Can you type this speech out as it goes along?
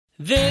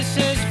This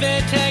is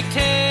Vittek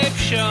Tape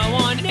Show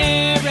on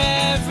air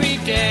every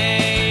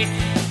day.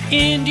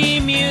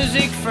 Indie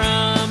music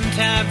from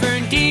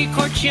Tavern di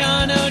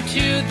Corciano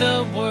to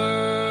the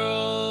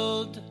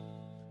world.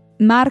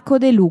 Marco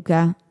De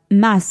Luca,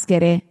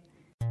 Maschere.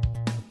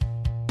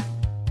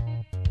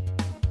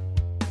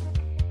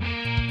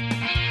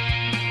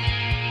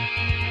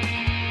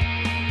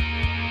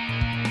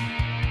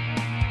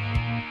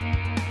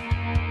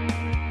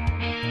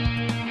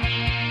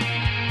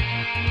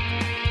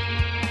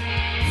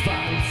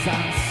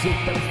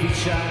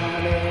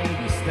 Superficiale,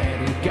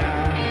 misterica,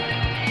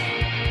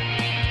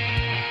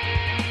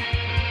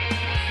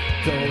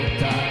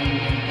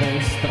 totalmente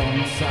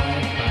stronza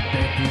e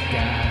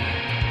patetica.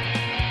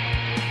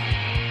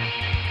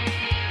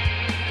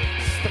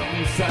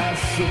 Stronza,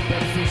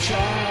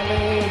 superficiale,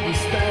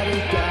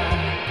 misterica,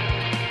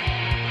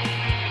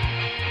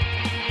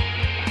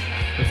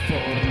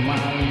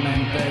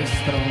 formalmente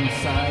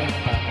stronza e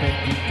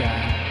patetica.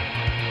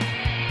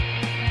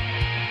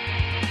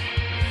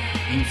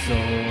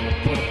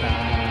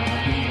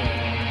 Insopportabile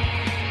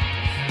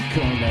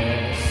con le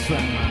sue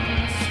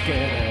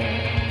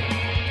maschere,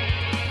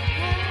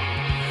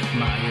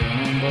 ma io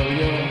non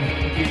voglio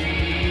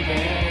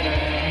vivere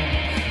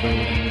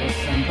dovendo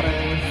sempre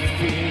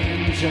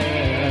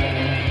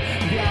fingere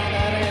di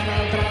avere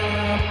un'altra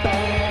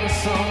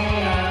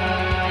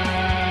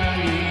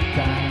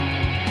personalità,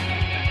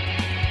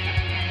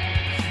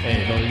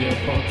 e voglio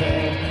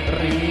poter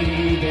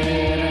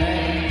ridere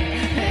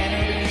e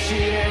non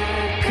riuscire a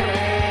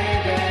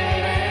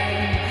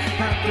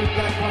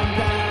tutta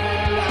quanta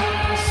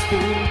la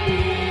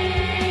stupidità.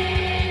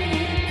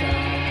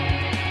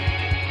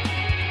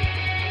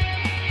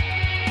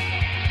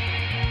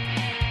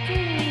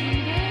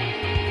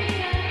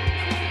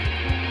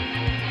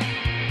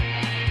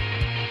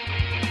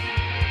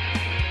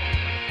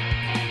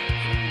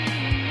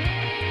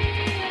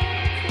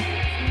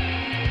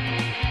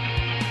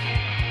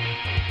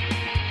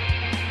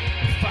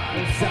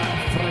 Falsa,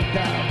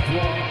 fredda,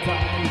 vuota,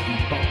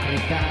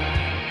 ipocrita,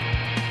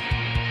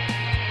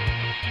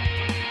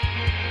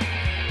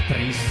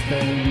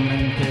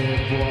 tristemente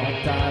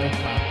vuota e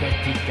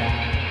patetica.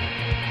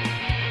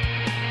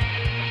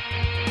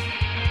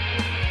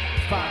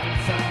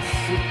 Falsa,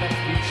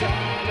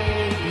 superficiale,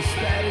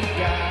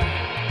 isterica,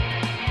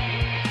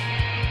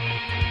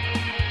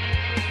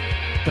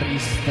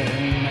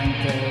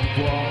 tristemente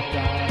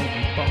vuota e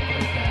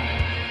ipocrita.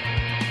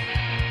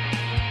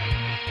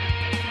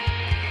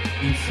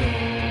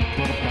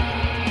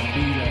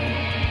 Insopportabile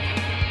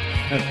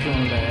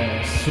con le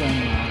sue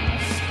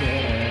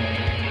maschere,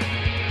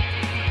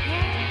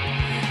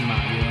 ma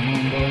io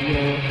non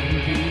voglio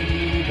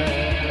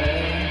vivere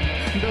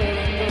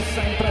dovendo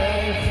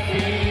sempre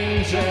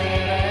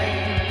fingere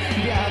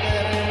di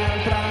avere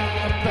un'altra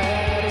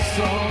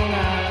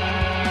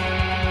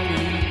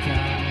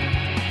personalità,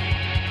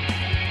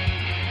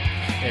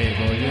 e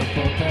voglio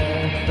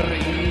poter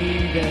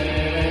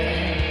ridere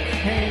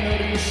e non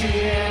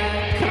riuscire a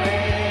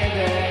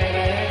credere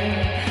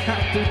a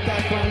tutta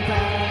quanta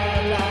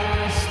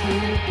la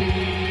stupidità.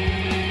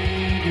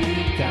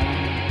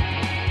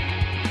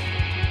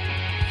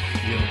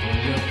 Io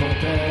voglio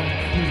poter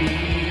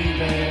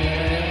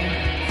vivere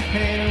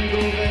e non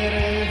dover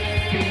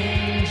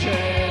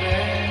fingere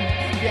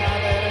di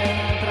avere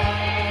un'altra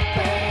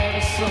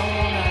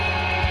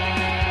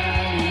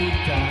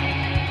personalità,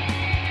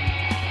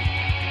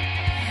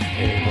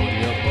 e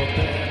voglio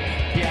poter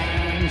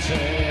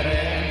piangere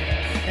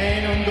e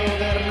non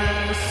dover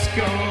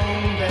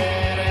nascondere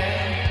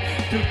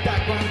tutta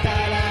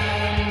quanta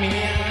la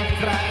mia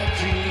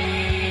fragilità.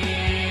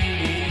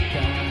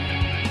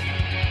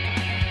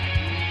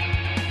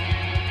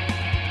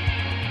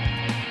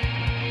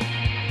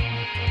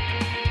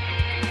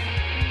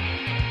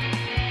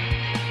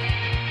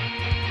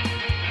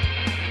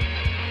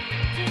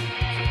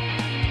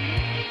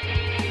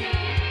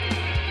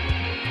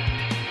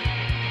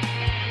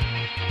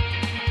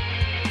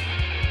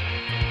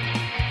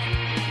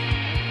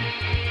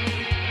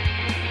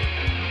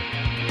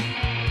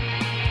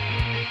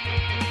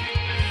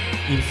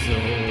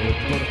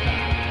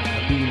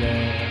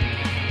 Insopportabile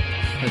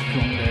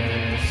con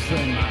le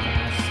sue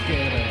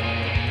maschere,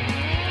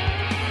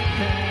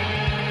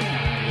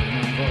 io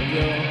non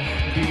voglio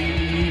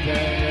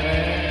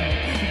vivere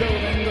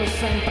dovendo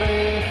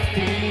sempre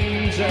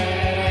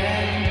fingere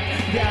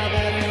di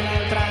avere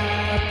un'altra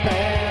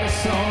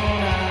personalità,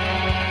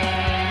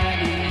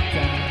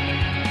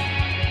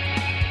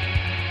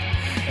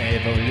 e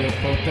voglio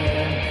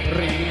poter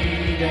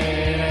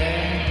ridere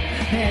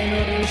e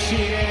non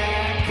riuscire a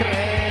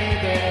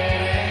credere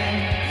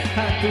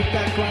a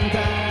tutta quanta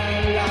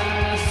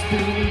la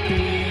stupidità.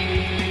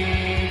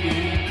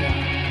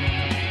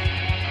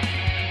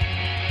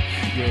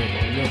 Io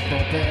voglio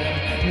poter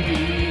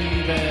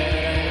vivere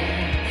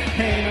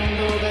e non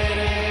dover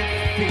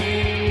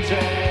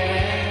fingere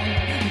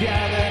di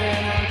avere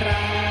un'altra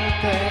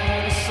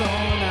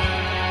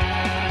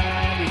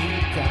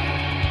personalità,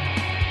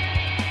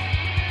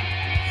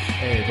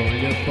 e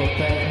voglio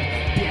poter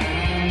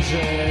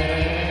piangere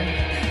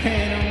e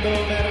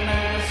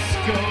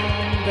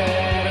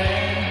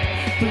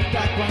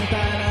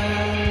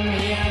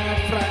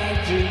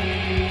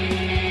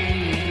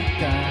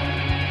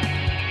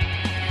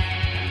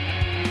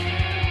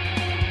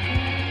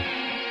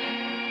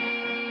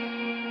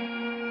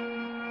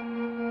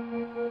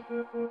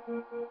First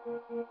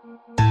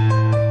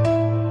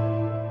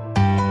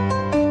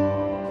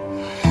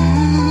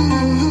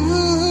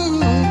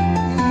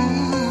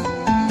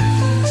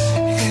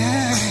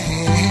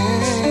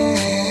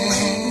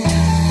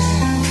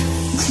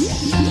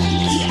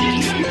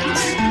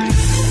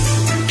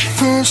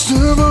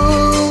of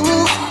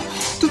all,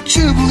 don't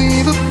you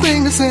believe the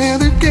thing they say,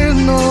 they're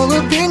getting all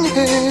up in your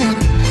head.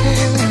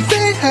 If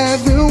they had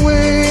their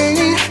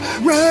way,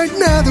 right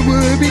now they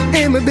would be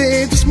in the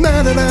day, just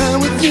mad at I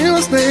with you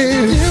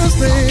instead.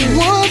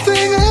 One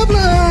thing I've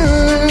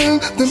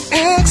learned, them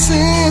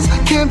exes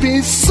can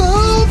be so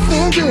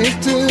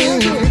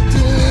vindictive.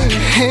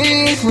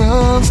 Hate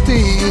runs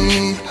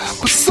deep,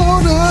 but so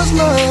does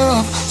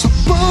love, so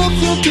both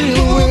you'll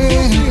deal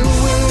with.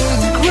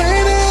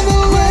 Greater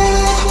than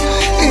love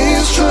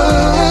is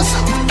trust.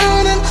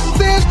 Without it,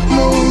 there's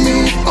no me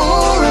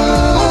or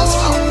us.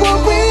 What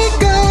we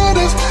got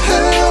is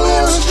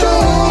hella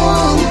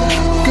strong.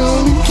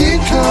 Gonna keep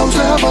calm,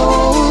 drive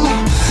on.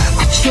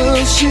 I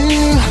trust you,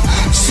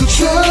 so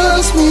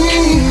trust me.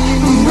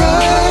 I'm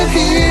right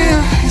here,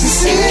 you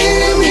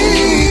see me.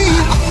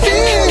 I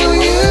feel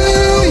you,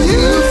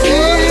 you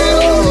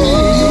feel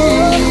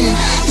me.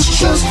 Just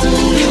trust in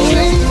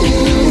me.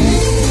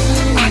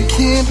 I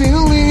can't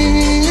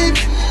believe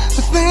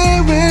that they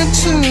went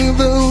to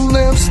the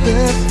left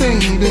step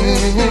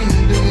faded.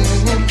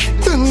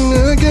 Then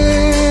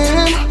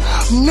again,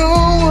 no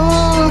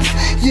one,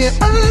 yeah,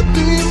 I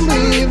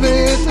believe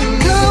it.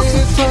 Comes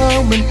a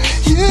time when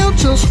you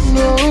just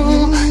know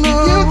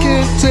you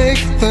can't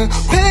take the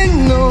pain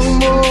no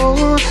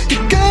more. You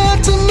got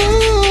to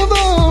move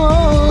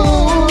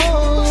on.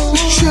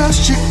 Just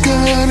trust your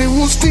gut, it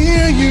won't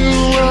steer you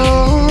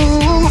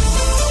wrong.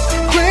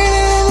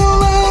 Greater than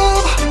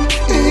love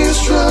is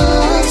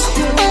trust.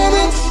 And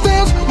if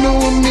there's no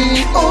me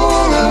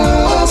or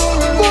us,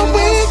 what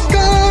we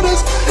got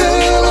is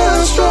hella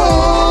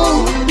strong.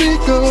 We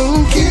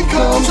gon' keep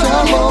calm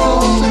down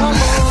long.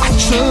 I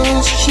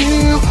trust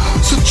you,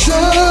 so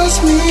trust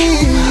me.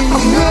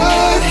 I'm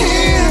right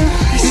here,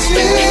 you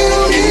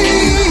feel me.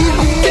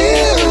 I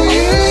feel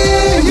you,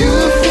 you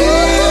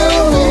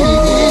feel me.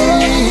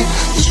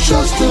 Just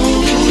trust in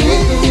me.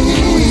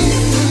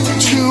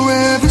 To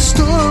every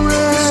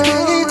story,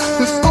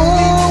 there's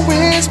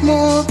always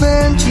more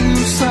than two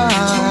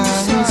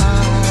sides.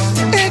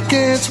 It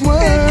gets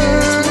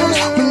worse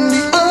when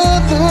the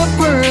other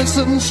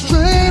person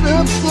straight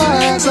up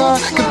lies. I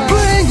can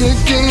play your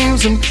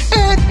games and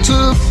act a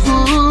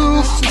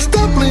fool.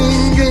 Stop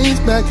playing games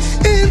back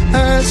in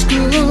high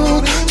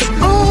school. To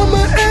all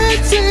my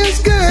exes,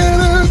 get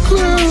a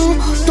clue.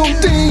 Don't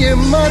DM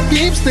my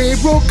peeps, they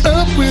broke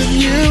up with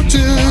you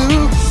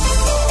too.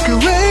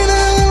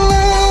 Greater than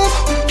love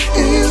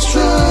is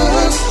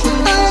trust.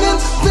 Without it,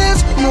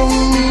 there's no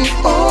me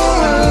or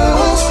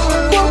us.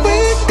 What we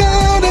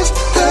got is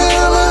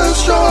hella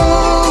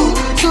strong.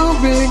 So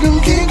big and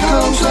keep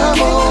calm,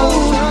 time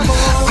on.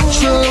 I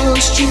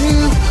trust you,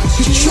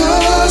 you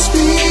trust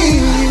me.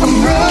 I'm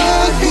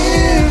right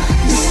here,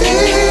 you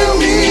feel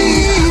me.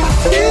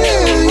 I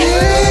feel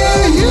you,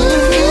 you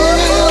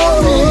feel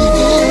me.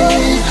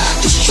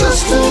 Just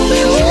trust in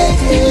me.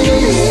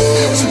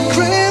 So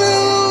greater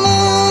than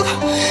love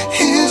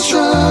is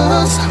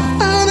trust.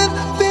 And if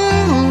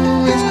there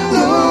is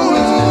no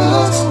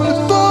us, the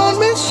bond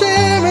we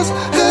share is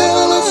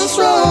hella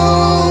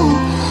strong.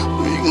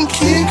 We can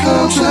keep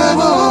calm, drive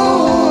on.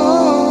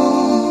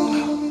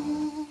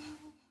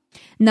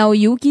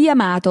 Naoyuki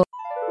Yamato.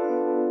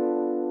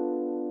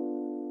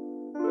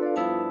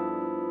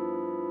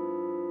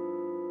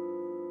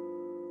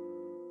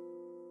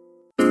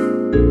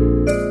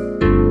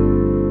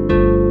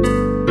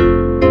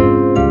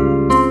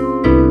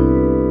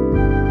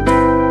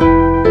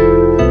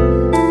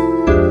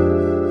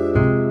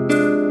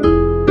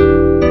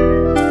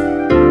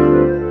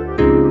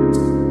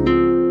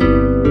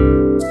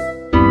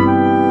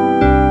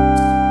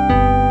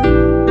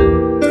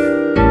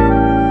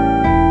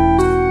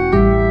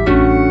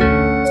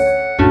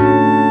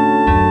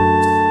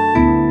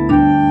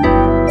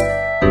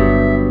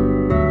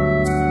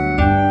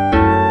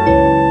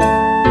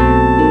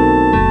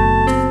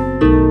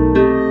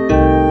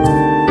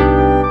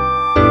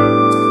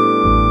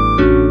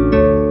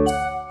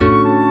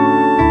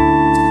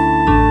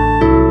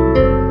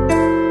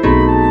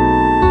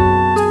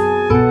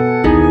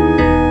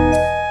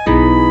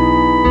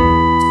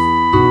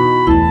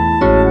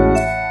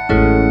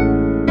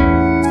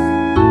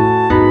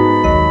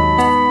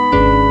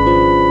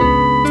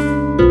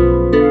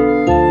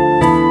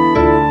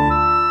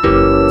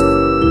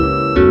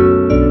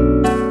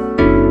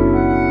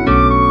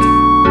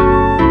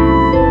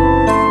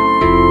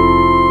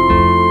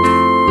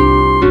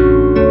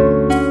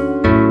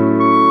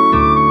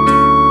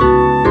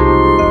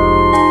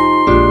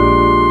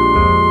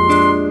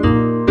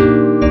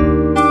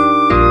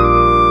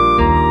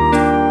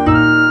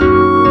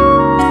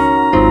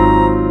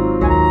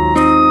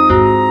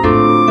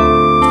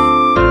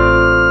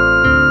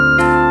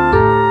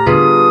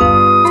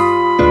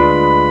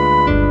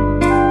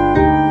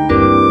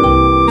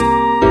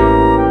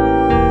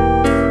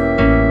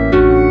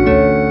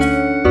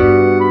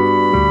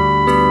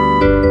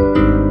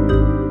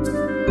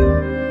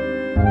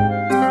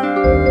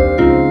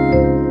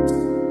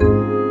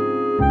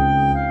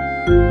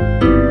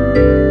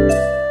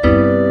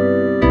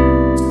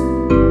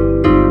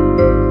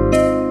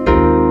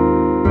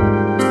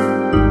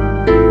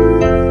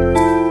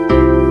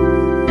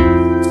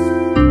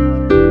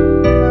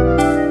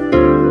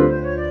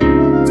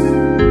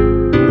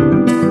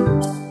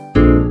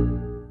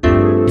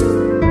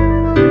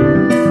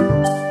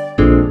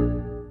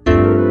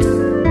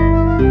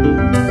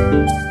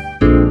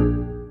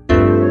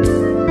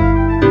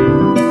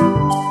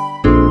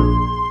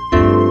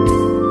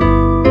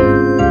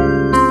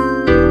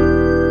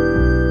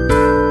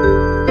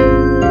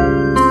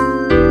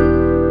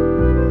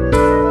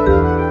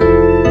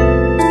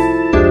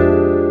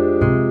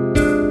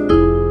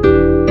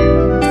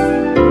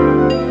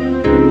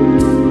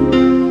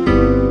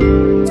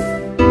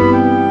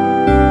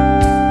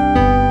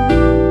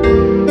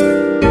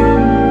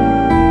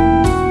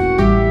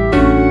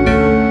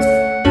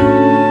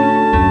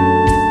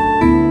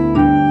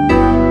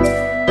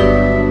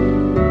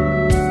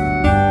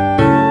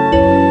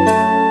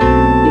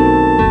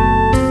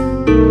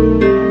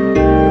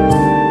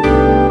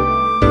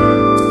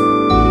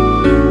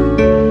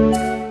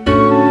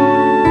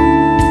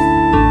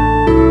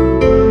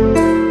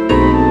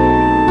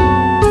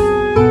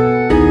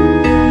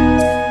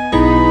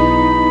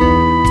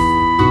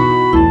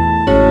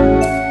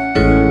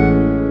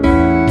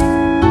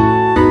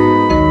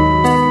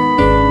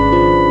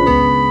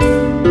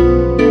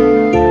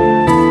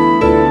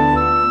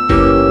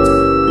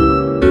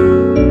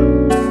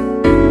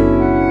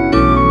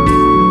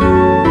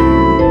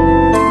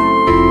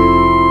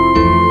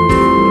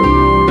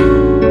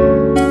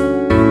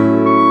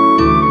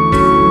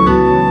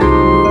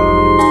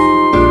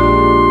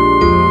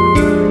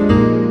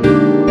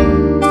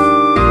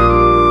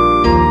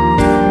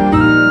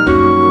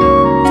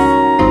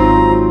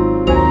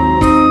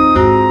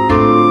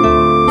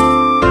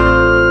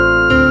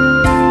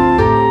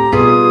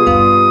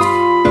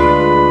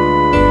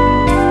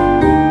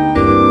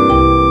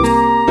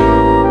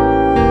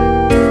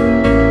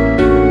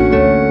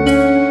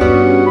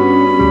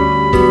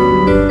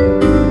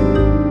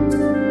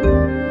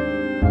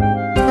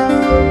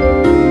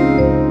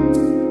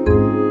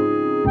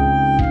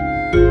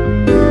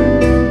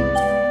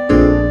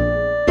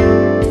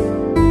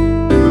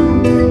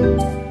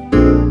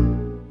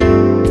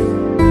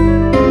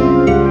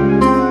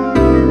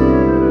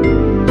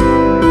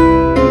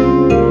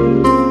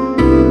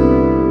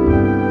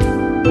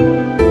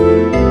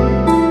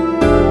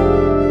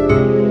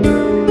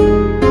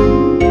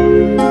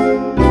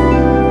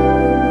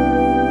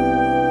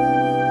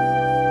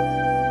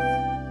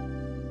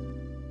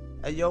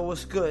 Hey, yo,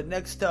 what's good?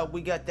 Next up,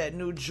 we got that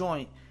new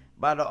joint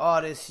by the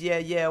artist Yeah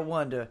Yeah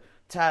Wonder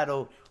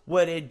titled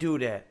Where They Do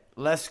That.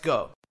 Let's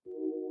go.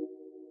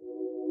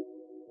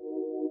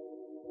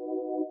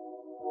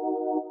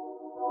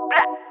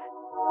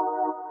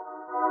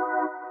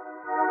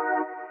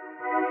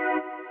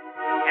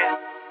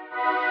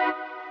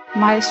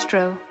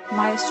 Maestro,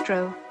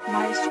 maestro,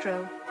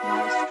 maestro,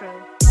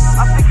 maestro.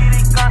 I figured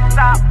it gonna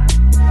stop,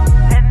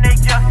 and they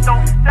just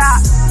don't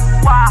stop.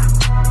 Why?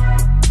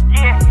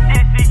 Yeah,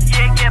 this is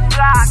yeah get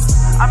blocked.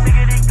 I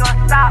figured it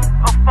gonna stop,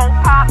 a phone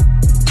pop,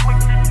 quick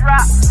to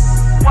drop.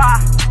 Why?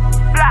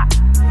 Block.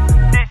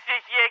 This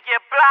is yeah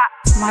get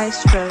blocked.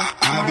 Maestro.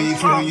 I be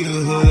from your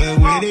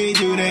hood, where they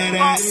do that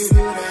at.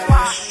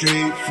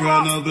 Straight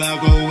from the block,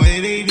 oh,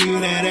 where they do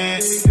that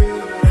at.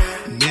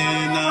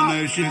 Then on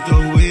the shit,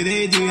 oh, where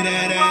they do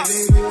that at.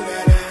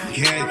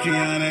 Catch you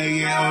on the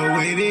get, oh,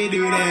 where they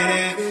do that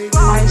at.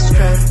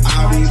 Maestro. I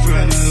be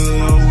from the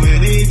hood, oh, where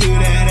they do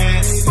that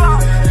at.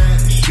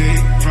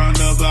 Straight from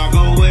the block,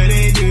 oh, where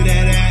they do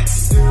that at.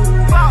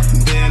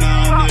 Then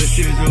on the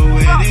shit, oh,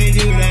 where they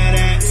do that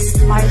at.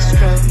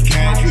 Maestro.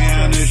 Catch me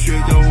on the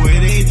street, oh, where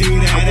they do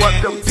that I at. want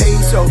the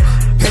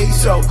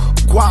peso,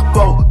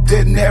 guapo,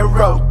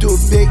 dinero, do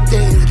big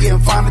things, getting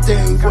finer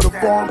things with a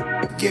form,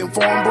 getting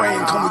foreign brain,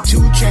 call me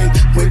 2 chain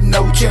with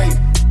no chain.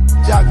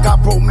 I got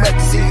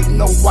promethazine,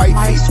 no white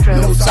feet,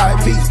 no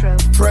side piece,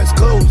 fresh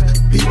clothes,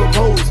 people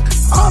pose,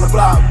 on the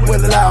block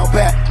with a loud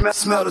back,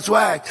 smell the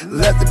swag,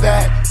 left the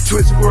back,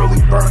 twist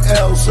whirly, burn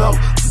L, so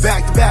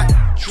back to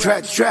back,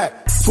 track to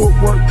track,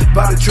 footwork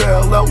by the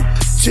trail low,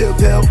 chill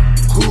pill,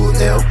 cool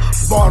ill,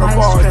 bar to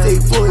bar, stay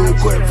fully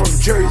equipped from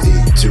Jersey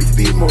to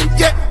Bmore,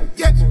 yeah.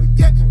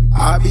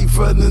 I be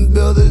from them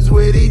builders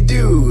where they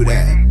do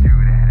that.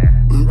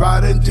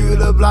 Riding through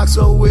the block,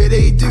 so where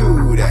they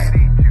do that.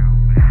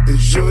 And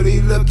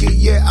shorty looking,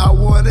 yeah, I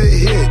wanna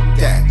hit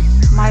that.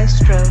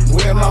 Maestro.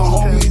 Where my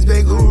homies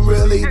been who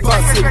really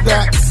bustin'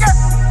 back.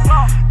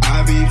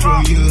 I be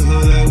from your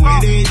hood,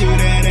 where they do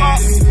that at.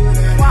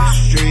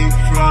 Straight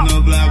from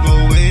the block,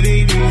 oh, where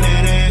they do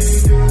that at.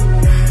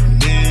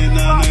 Then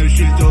on the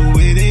shit, oh,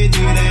 where they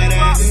do that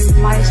at.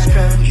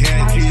 Maestro.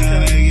 Catch you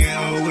on the get,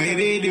 oh, where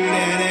they do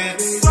that at.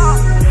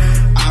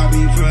 I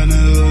be from the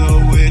hood,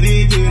 oh, where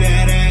they do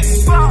that at.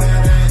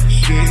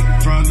 Straight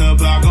from the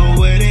block, oh,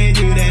 where they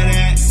do that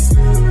at.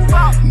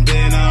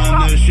 Then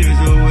on the shit,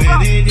 oh, where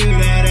they do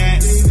that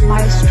at.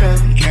 Maestro.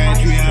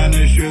 Catch me on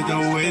the shit,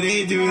 oh, where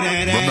they do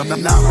that at.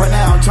 Not right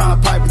now, I'm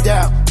trying to pipe it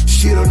down.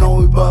 She don't know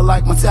me, but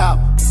like myself.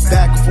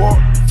 Back and forth,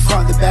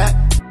 front to back.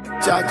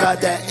 I got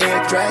that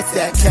anthrax,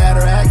 that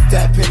cataract,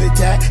 that pin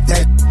attack,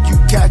 that you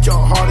catch a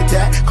heart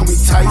attack. Call me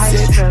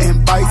Tyson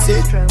and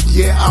Bison.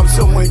 Yeah, I'm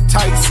so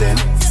enticing.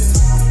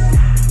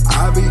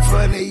 I be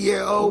funny,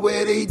 yeah, oh,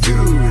 where they do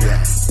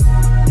that.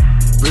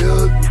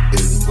 Real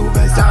is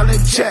moving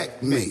silent,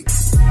 check me.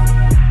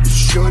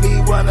 Shorty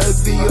wanna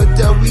be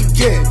until we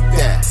get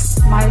that.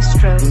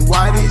 Maestro.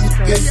 Why these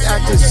niggas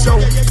acting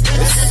so?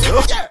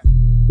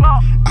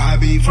 I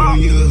be from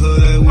your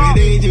hood, where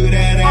they do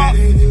that at.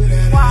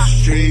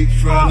 Straight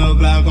from the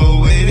block,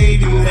 oh, where they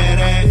do that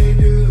at.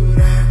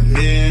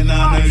 Then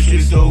on the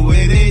shit, so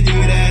where they do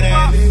that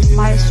at.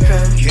 Maestro.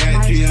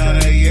 Catch you on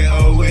the get,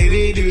 oh, where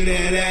they do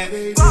that at.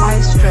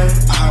 Maestro.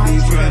 I be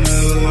from the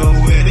hood,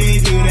 where they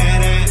do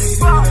that at.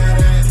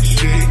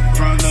 Straight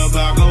from the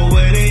block, oh,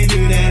 where they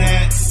do that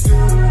at.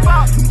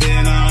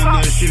 Then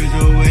on the shit,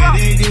 oh, where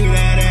they do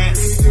that at.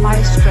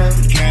 Maestro.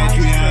 Catch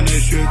me on the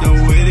shit, oh,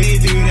 where they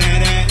do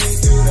that at.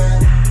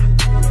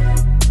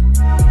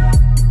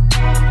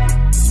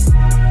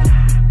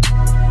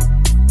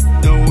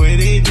 The way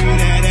they do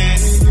that at.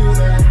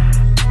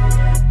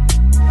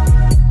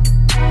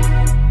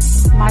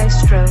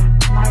 Maestro.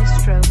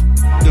 Maestro.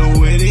 The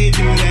way they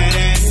do that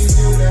at.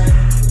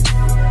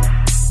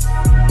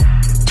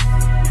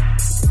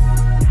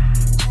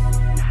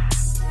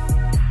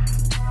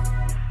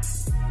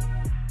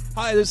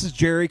 Hi, this is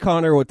Jerry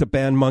Connor with the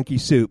band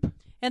Monkeysoop.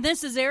 And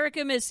this is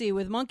Erica Missy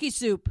with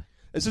Monkeysoop.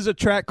 This is a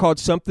track called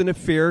Something to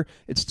Fear.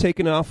 It's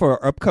taken off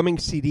our upcoming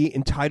CD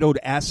entitled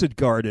Acid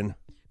Garden.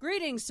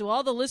 Greetings to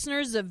all the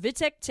listeners of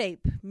Vittek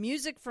Tape,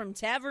 music from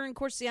Tavern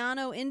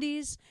Corsiano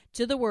Indies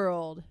to the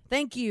world.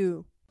 Thank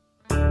you.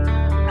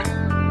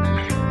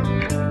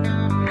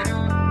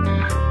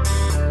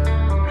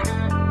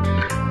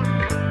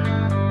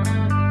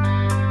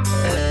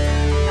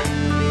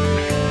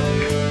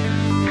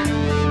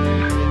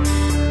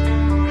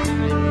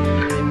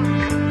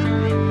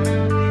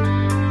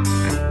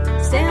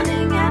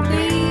 Standing at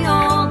the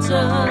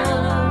altar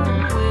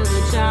with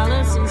a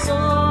chalice and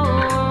soul,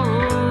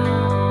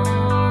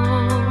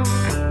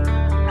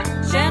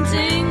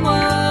 chanting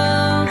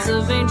words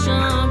of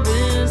ancient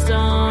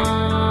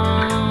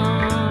wisdom.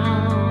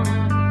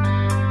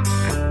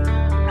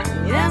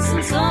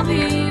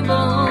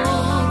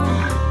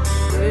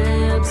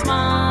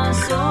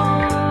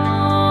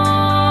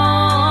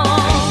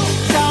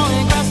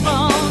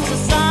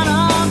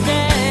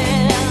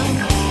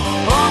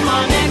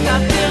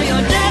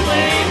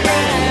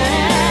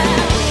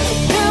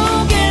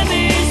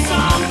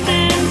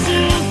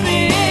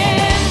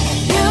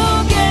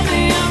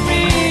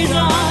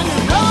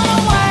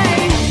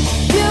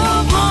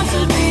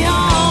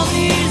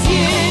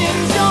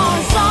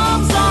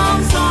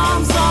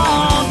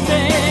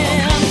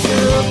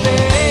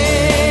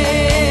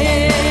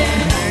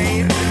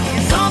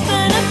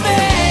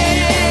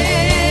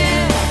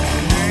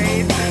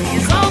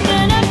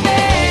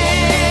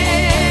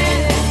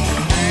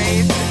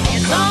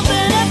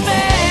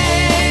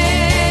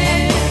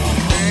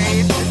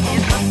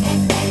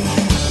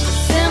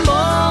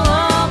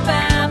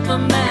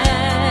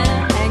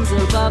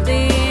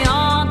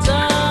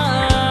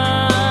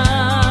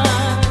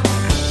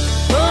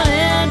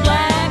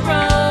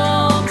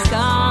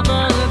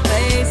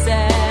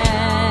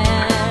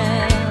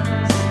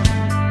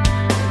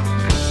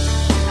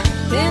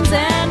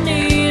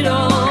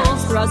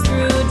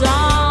 see-through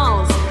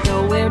dolls,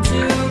 nowhere to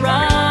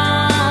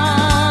run.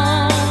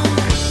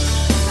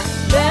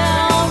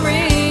 Bell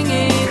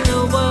ringing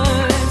the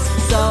words,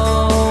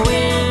 so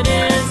it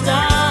is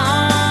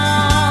done.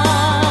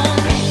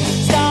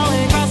 Skull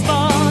and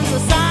crossbones, a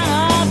sign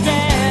of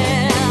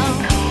death.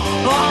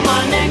 On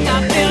my neck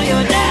I feel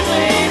your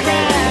deadly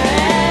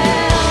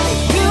breath.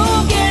 You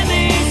give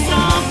me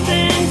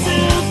something to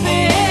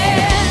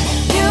fear.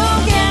 You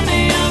give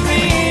me a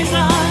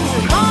reason to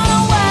run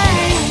away.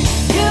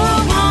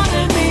 You've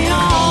haunted me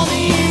all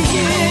these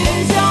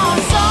years. You're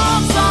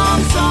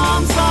something to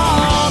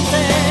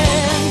fear. Something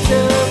to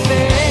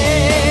fear.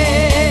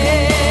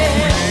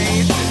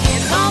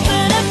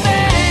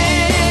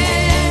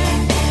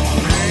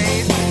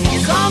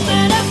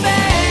 Something to fear.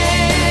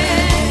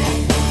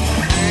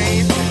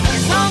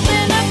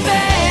 Something to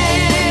fear.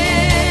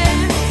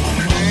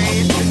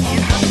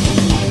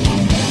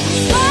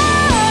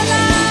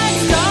 Starlight,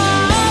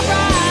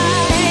 starbright,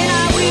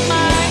 I weave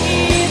my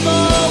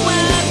evil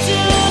web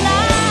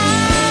tonight.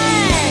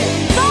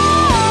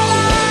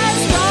 Starlight,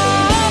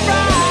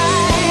 starbright,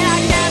 I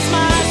cast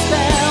my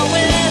spell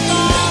with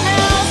all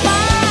hell's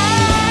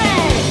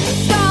might.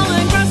 Skull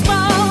and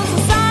crossbones, a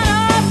sign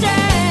of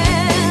death.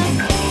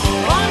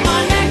 On my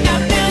neck I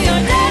feel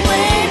your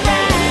deadly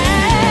breath.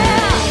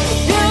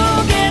 You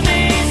give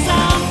me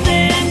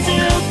something to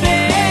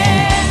fear.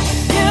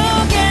 You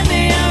give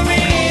me a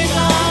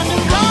reason to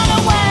run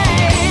away.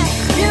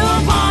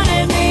 You've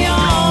haunted me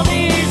all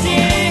these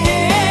years.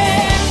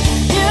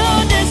 You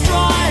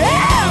destroyed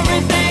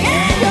everything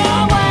in your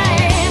way.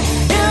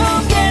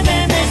 You've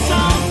given me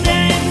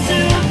something to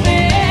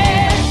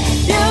fear.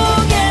 You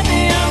give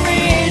me a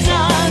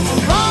reason to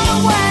run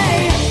away.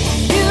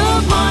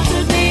 You've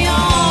haunted me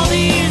all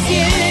these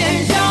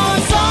years. You're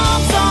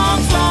something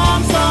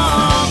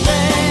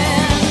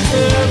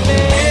to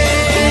fear.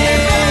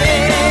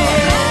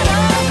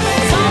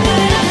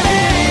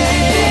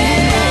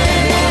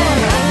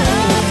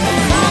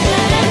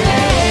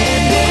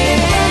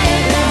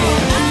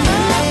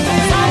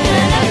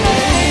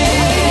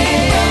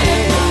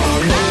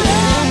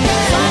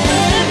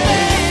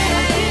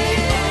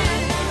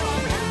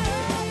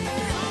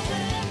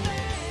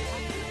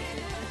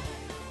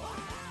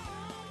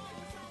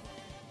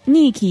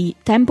 Nikie,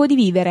 tempo di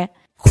vivere.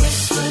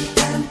 Questo è il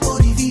tempo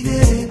di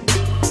vivere.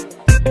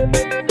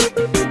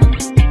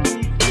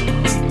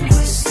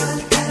 Questo è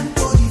il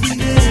tempo di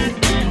vivere.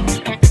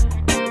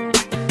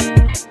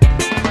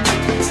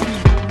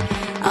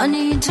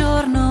 Ogni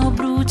giorno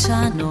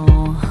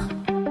bruciano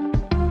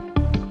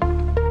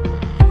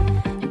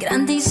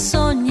grandi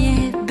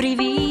sogni e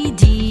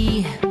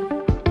brividi,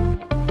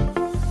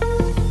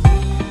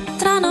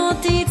 tra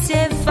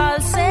notizie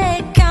false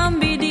e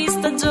cambi di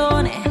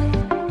stagione,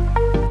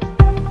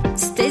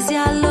 stesi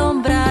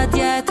all'ombra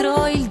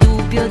dietro il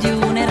dubbio di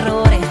un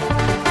errore.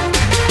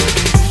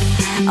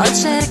 Ho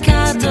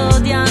cercato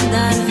di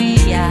andar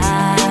via,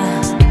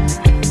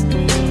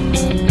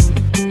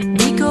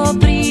 di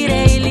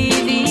coprire i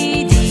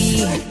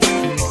lividi,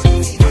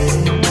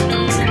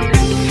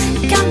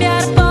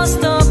 cambiar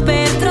posto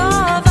per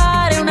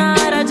trovare una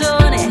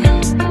ragione,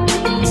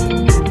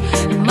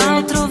 ma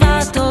ho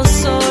trovato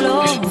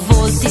solo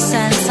volti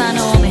senza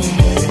nome.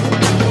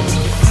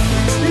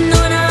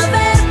 Non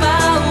aver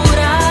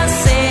paura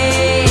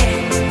se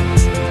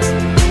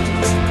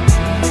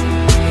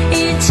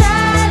il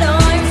cielo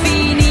è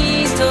infinito.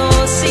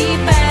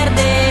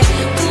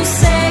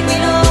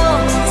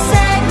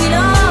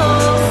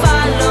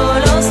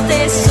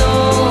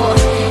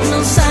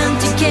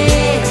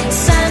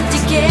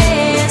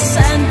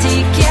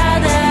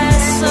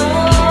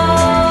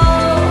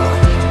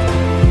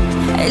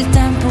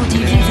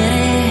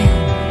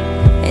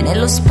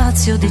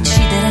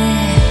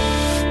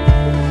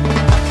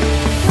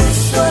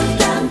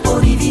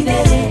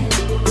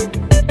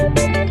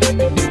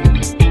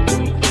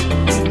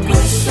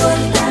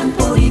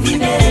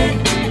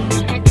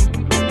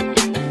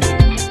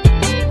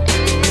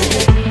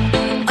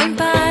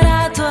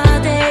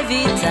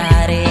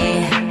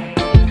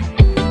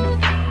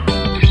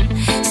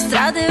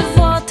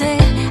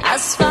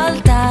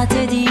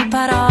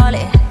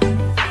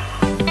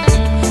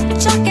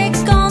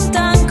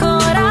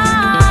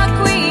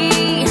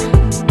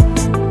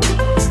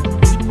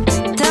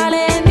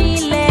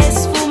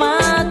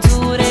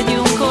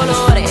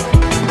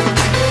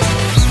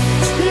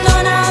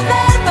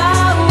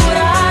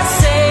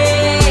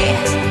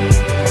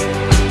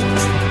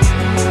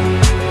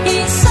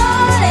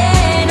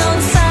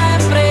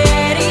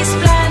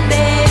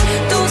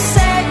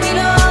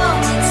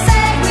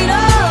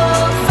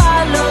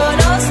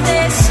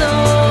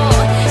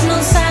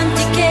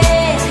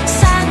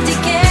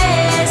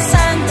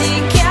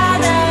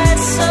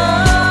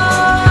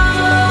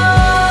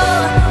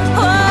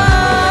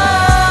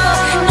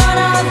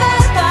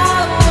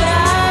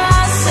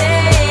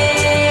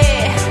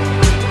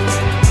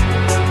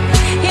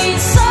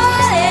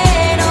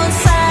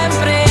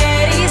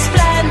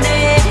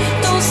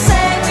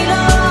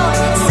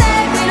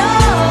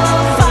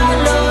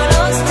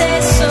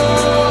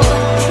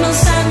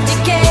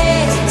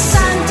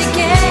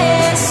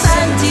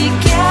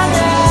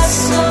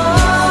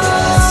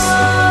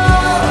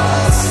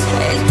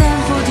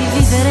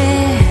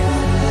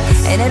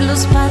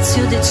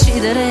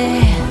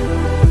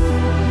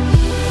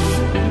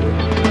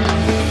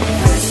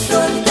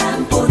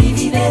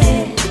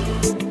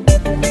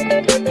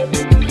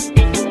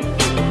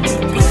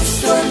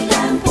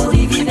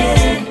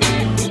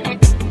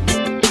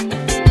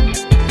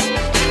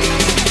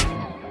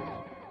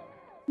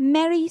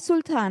 Mary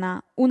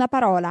Sultana, una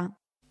parola.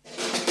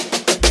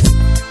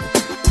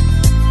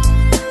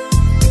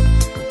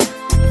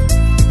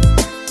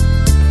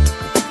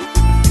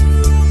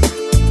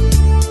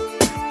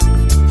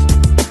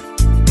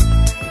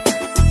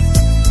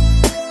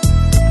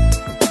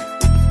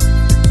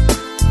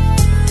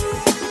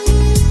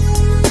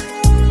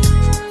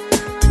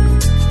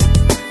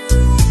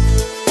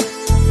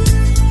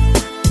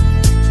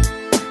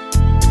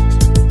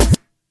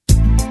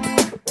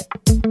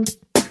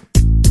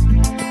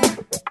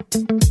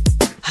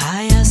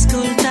 Hai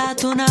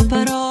ascoltato una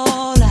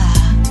parola,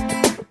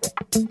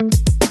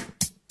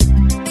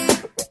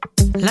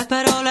 la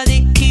parola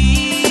di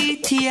chi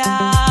ti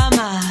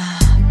ama,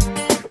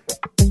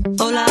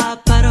 o la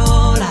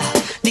parola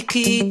di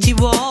chi ti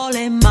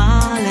vuole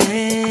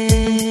male.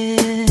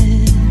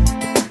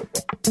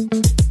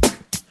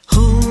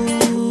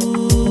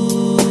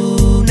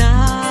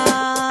 Una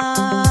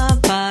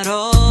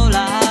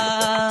parola,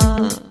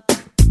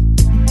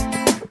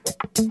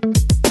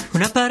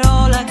 una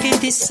parola che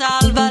ti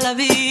salva la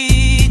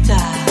vita,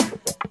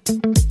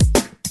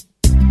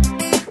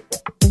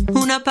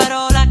 una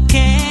parola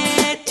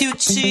che ti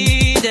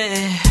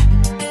uccide,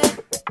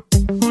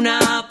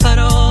 una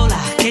parola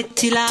che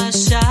ti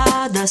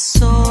lascia da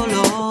solo.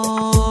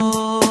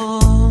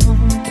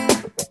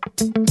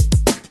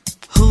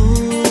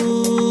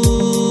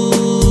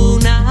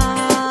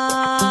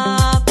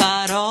 Una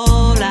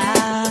parola,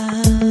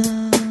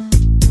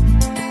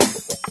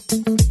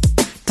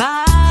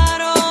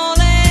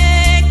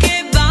 parole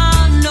che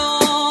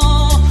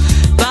vanno,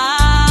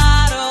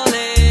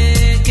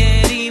 parole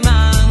che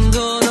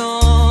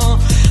rimangono,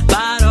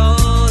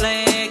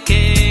 parole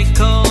che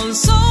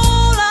consolano.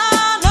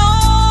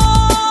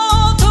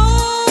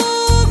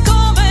 Tu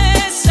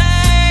come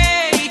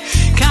sei,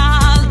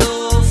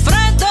 caldo,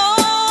 freddo,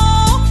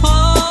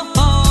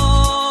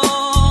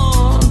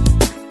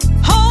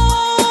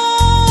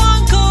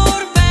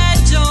 ancor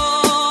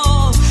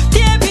peggio,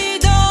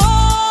 tiepido,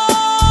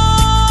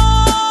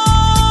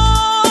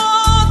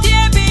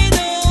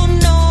 tiepido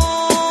no,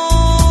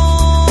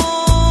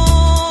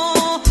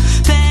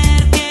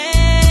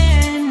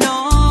 perché no,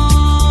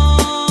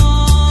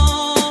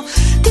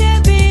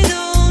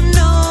 tiepido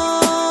no,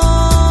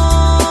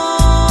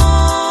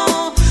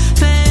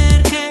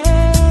 perché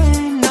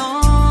no.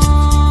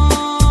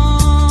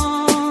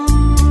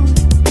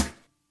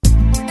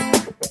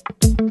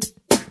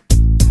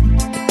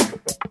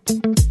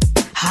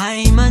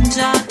 Hai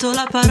mangiato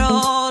la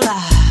parola,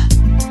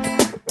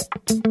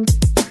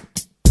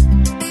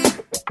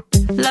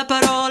 la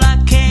parola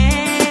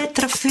che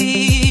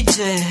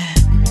trafigge,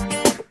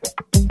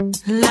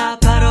 la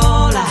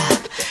parola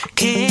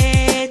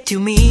che ti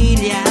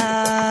umilia,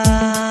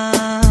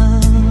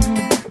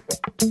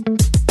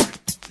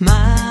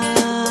 ma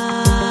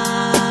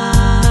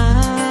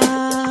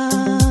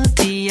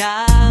ti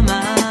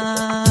ama,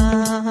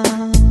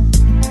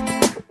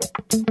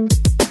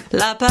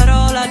 la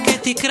parola che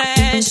ti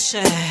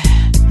cresce,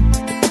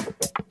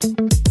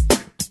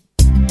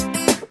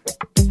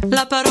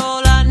 la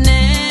parola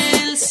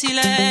nel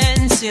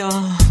silenzio,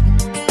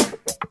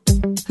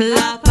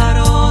 la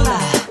parola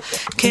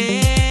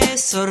che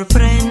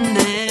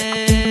sorprende.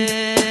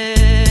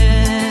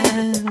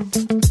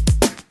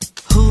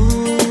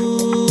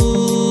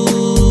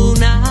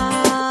 Una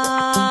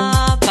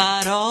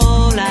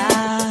parola,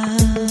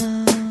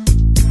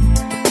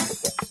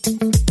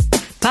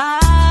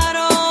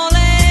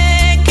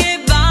 parole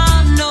che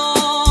vanno,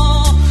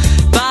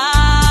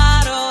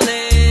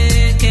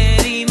 parole che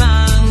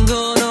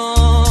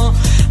rimangono,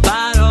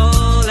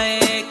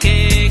 parole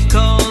che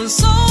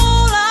consolano.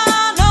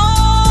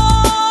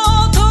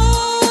 Tu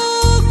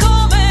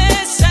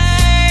come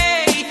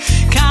sei,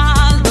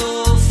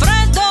 caldo,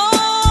 freddo,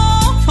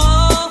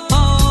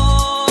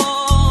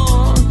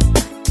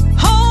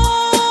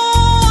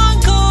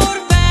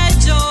 ancor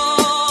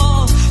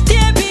peggio,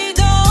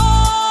 tiepido,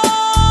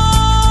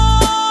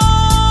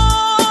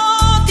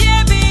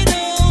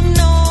 tiepido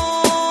no,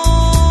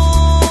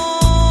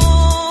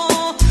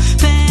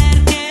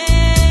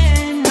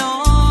 perché no,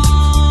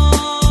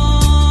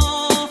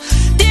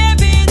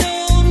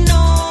 tiepido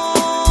no,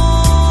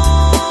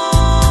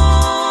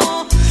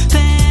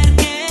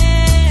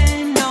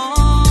 perché no.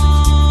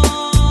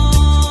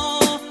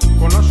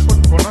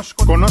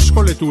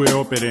 Conosco le tue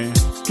opere,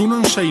 tu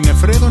non sei né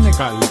freddo né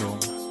caldo.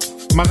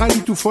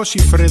 Magari tu fossi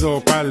freddo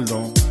o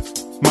caldo,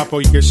 ma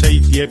poiché sei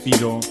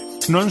tiepido,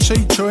 non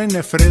sei cioè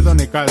né freddo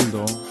né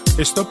caldo,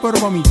 e sto per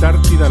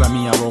vomitarti dalla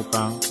mia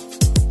bocca.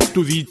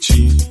 Tu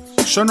dici,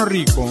 sono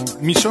ricco,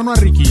 mi sono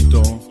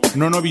arricchito,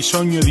 non ho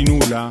bisogno di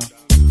nulla,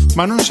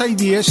 ma non sai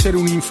di essere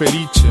un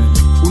infelice,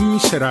 un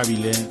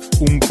miserabile,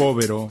 un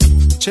povero,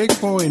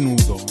 cieco e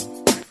nudo.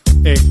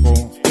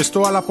 Ecco,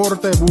 sto alla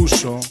porta e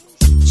busso.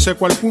 Se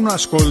qualcuno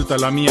ascolta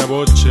la mia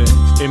voce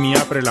e mi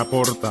apre la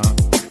porta,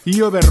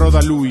 io verrò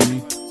da lui,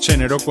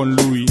 cenerò con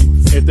lui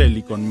ed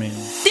egli con me.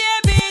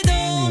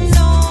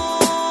 No,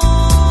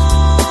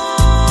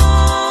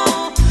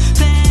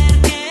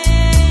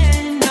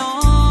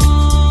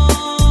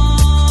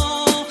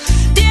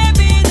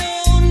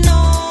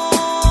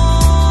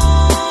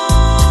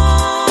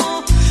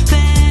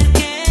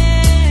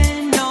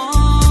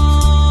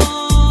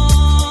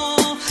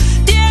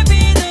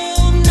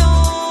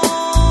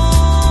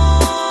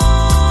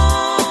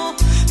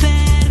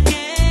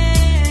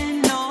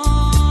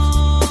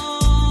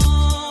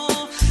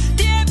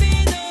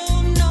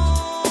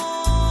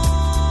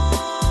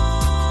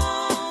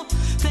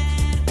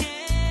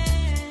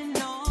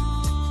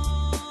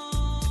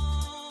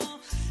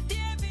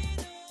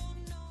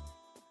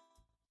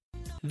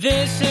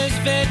 This is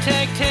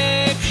Vittek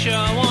Tape, show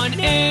on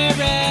air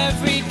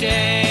every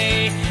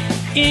day.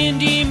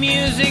 Indie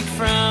music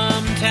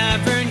from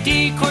Tavern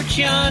di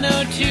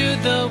Corciano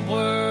to the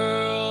world.